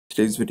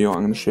Today's video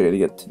I'm going to show you how to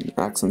get to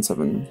the Axon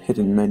 7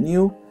 hidden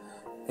menu,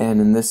 and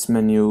in this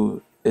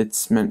menu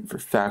it's meant for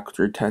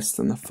factory tests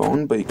on the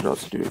phone, but you could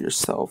also do it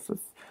yourself if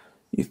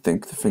you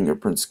think the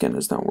fingerprint scanner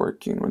is not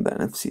working or the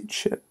NFC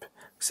chip,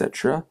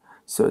 etc.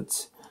 So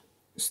it's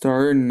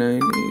star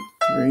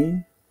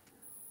 983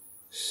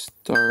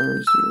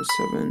 star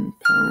 07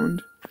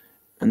 pound,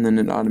 and then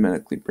it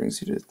automatically brings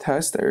you to the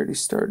test. I already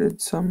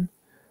started some.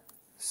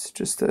 It's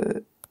just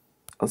a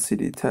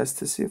LCD test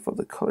to see if all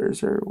the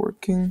colors are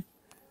working.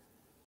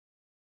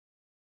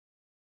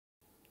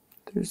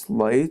 There's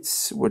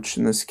lights, which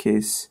in this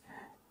case,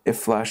 it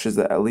flashes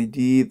the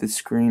LED, the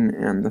screen,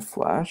 and the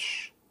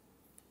flash.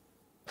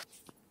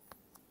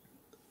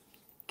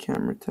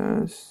 Camera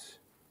test.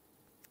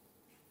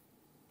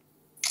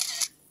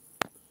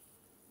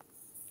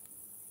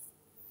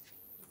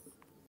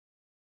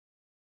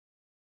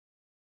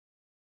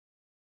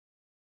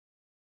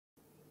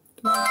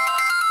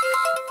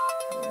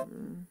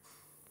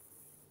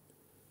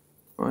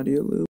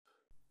 Audio loop.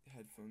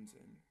 Headphones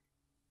in.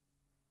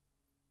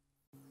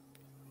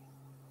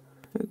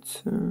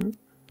 Headset,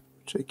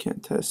 which I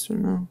can't test right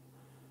now.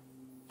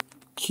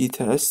 Key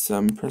test.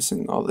 I'm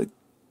pressing all the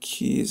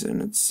keys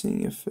and it's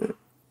seeing if it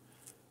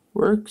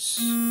works.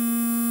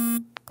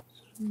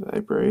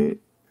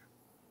 Vibrate.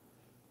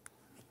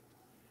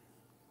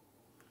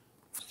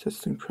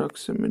 Testing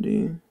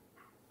proximity.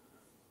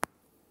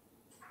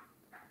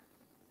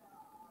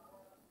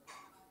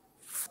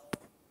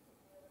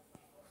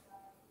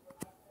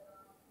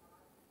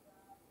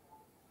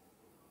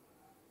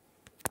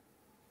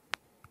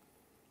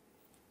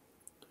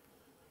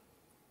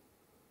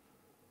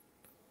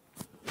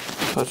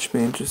 Touch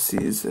me to see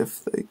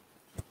if the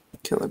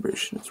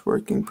calibration is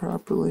working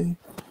properly.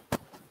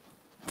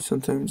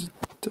 Sometimes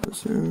it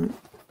doesn't.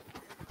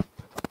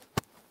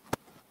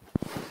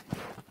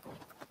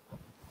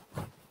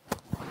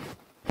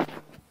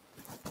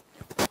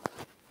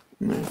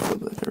 I'm gonna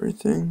fill out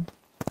everything.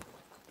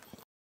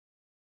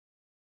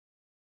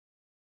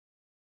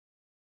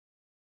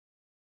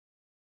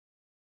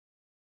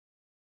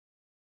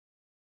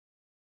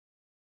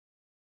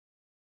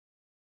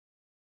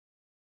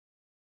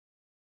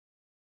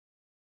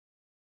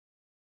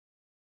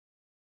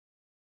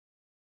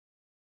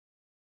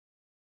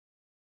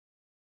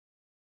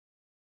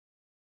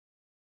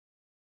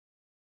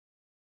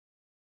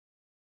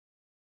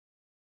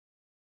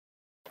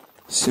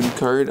 SIM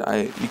card,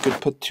 you could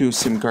put 2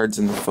 SIM cards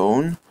in the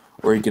phone,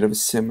 or you could have a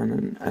SIM and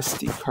an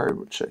SD card,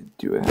 which I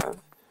do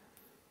have.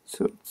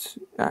 So it's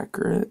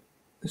accurate.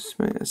 This is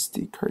my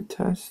SD card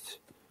test.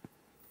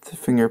 The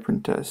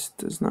fingerprint test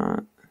does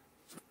not.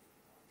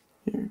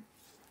 Here.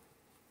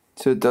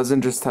 So it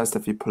doesn't just test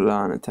if you put it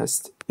on,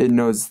 it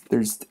knows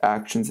there's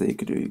actions that you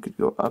could do. You could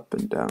go up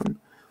and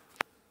down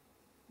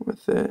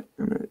with it,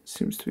 and it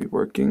seems to be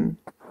working.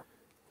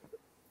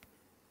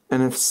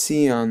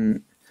 NFC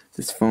on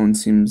this phone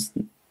seems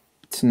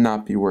to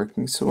not be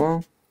working so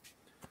well.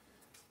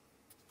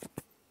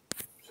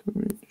 So let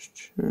me just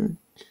check.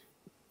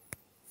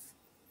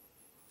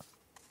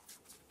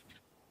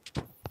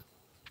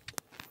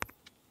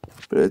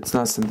 But it's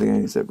not something I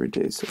use every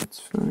day, so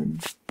it's fine.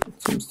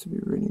 It seems to be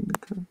reading the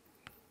code.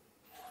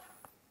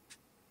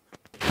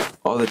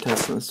 All the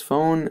tests on this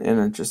phone, and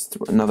it's just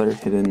another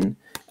hidden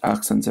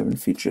Axon 7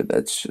 feature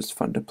that's just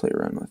fun to play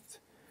around with.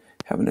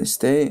 Have a nice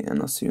day,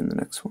 and I'll see you in the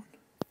next one.